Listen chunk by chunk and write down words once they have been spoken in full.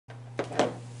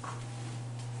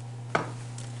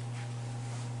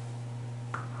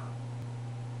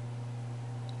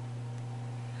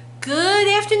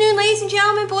afternoon, ladies and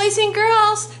gentlemen, boys and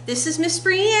girls. This is Miss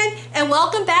Brianne, and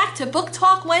welcome back to Book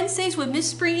Talk Wednesdays with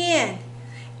Miss Brianne.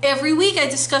 Every week I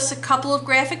discuss a couple of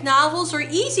graphic novels or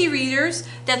easy readers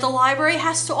that the library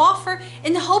has to offer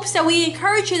in the hopes that we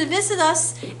encourage you to visit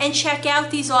us and check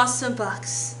out these awesome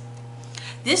books.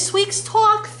 This week's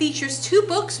talk features two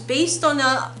books based on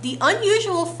the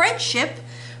unusual friendship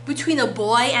between a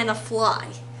boy and a fly,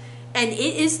 and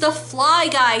it is the Fly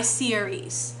Guy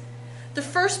series. The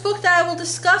first book that I will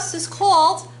discuss is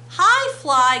called Hi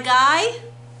Fly Guy,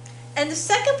 and the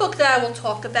second book that I will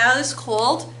talk about is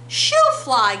called Shoo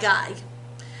Fly Guy.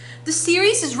 The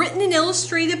series is written and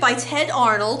illustrated by Tedd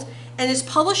Arnold and is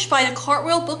published by the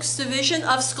Cartwheel Books division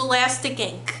of Scholastic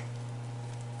Inc.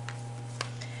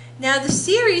 Now the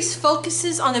series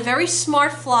focuses on a very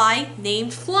smart fly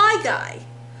named Fly Guy,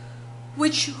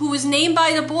 who was named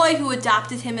by the boy who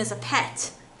adopted him as a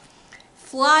pet.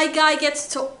 Fly Guy gets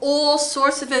to all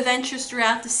sorts of adventures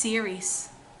throughout the series.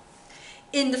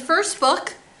 In the first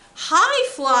book, Hi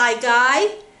Fly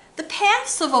Guy, the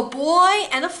paths of a boy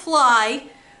and a fly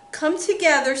come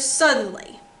together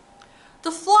suddenly.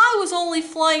 The fly was only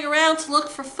flying around to look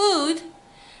for food,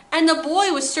 and the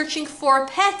boy was searching for a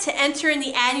pet to enter in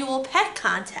the annual pet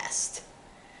contest.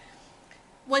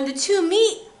 When the two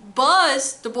meet,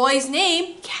 Buzz, the boy's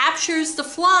name, captures the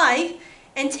fly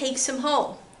and takes him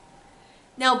home.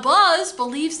 Now Buzz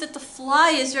believes that the fly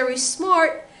is very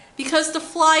smart because the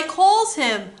fly calls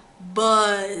him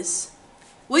Buzz,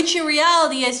 which in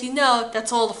reality, as you know,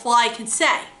 that's all the fly can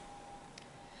say.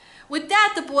 With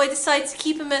that, the boy decides to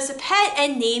keep him as a pet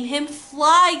and name him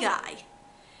Fly Guy.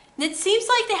 And it seems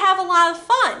like they have a lot of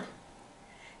fun.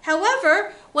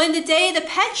 However, when the day of the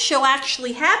pet show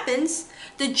actually happens,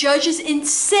 the judges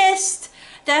insist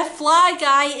that Fly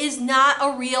Guy is not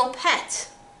a real pet.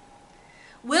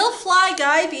 Will Fly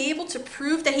Guy be able to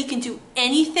prove that he can do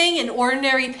anything an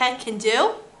ordinary pet can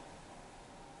do?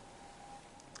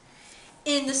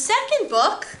 In the second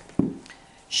book,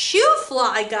 Shoo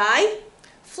Fly Guy,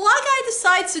 Fly Guy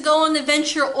decides to go on an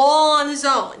adventure all on his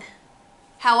own.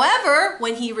 However,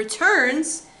 when he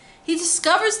returns, he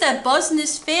discovers that Buzz and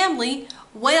his family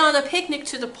went on a picnic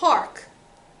to the park.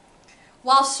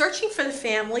 While searching for the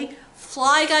family,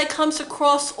 Fly Guy comes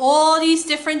across all these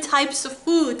different types of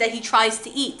food that he tries to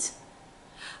eat.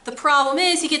 The problem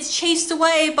is he gets chased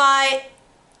away by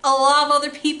a lot of other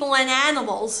people and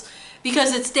animals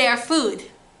because it's their food.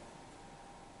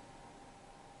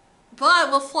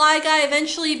 But will Fly Guy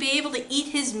eventually be able to eat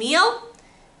his meal?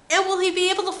 And will he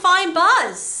be able to find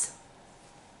Buzz?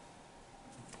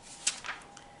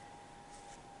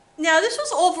 Now this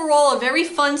was overall a very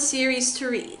fun series to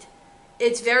read.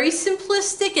 It's very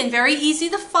simplistic and very easy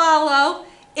to follow,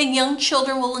 and young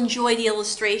children will enjoy the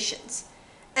illustrations.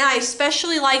 And I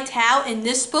especially liked how in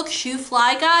this book, Shoo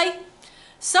Fly Guy,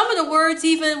 some of the words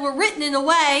even were written in a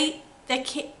way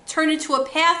that turned into a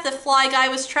path that Fly Guy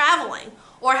was traveling,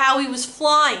 or how he was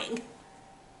flying.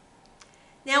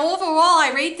 Now overall,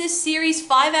 I rate this series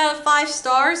 5 out of 5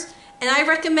 stars, and I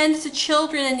recommend it to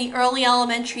children in the early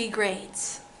elementary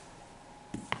grades.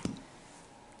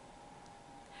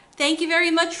 Thank you very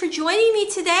much for joining me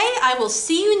today. I will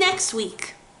see you next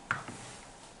week.